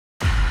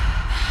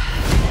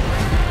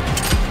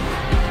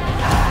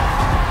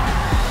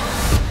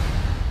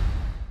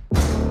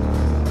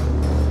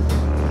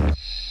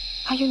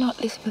you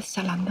not Lisbeth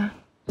Salander?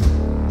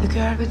 The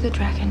girl with the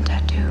dragon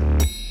tattoo.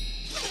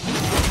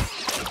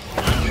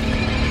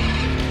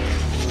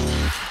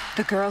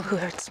 The girl who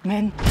hurts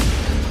men,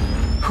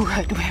 who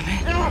hurt women.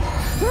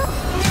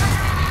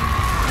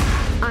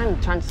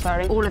 I'm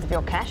transferring all of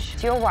your cash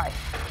to your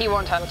wife. He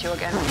won't hurt you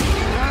again.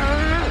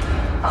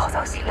 Oh,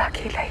 those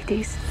lucky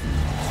ladies.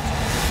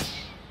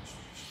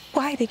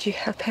 Why did you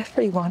help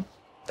everyone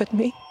but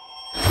me?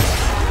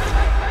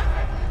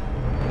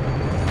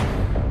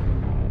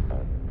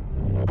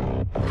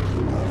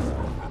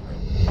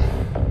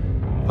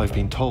 I've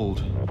been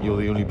told you're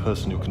the only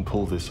person who can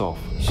pull this off.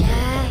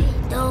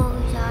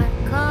 Shadows are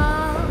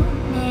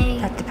coming.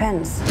 That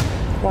depends.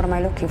 What am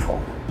I looking for?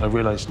 I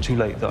realized too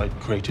late that I'd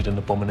created an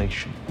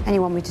abomination. And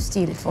you want me to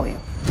steal it for you?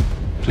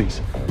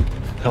 Please,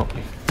 help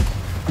me.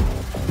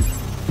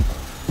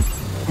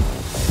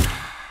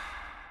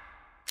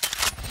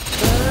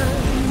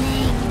 Burning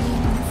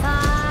in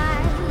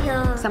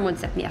fire. Someone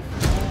set me up.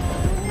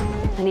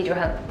 I need your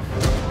help.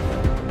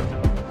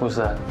 What's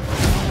that?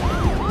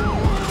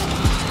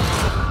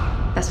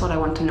 That's what I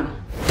want to know.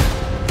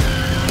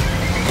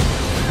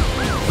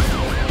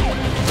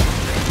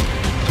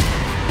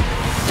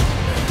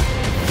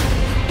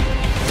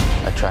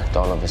 I tracked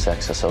all of his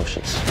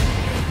ex-associates.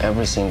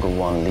 Every single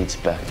one leads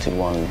back to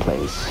one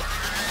place.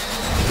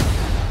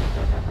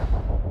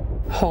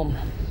 Home.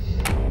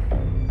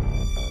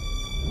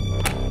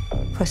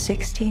 For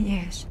 16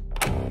 years,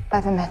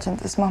 I've imagined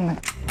this moment.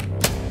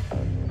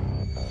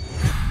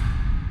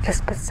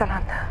 Lisbeth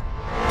Salander.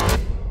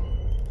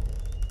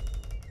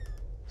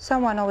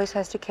 Someone always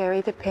has to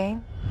carry the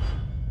pain.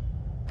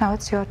 Now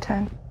it's your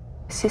turn,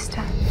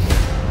 sister.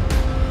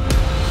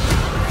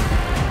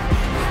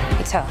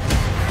 It's her.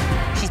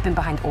 She's been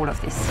behind all of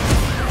this.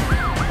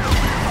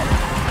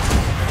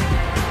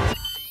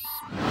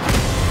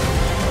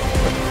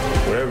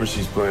 Whatever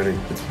she's planning,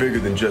 it's bigger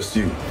than just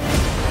you.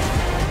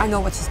 I know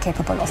what she's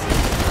capable of.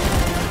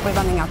 We're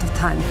running out of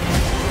time.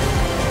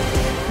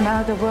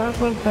 Now the world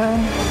will burn,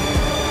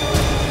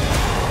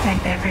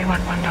 and everyone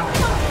will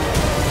know.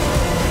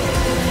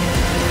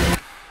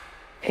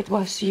 It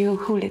was you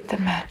who lit the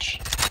match.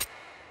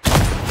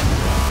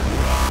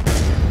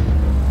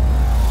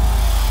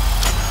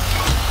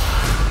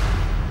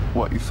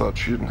 What, you thought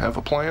she didn't have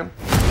a plan?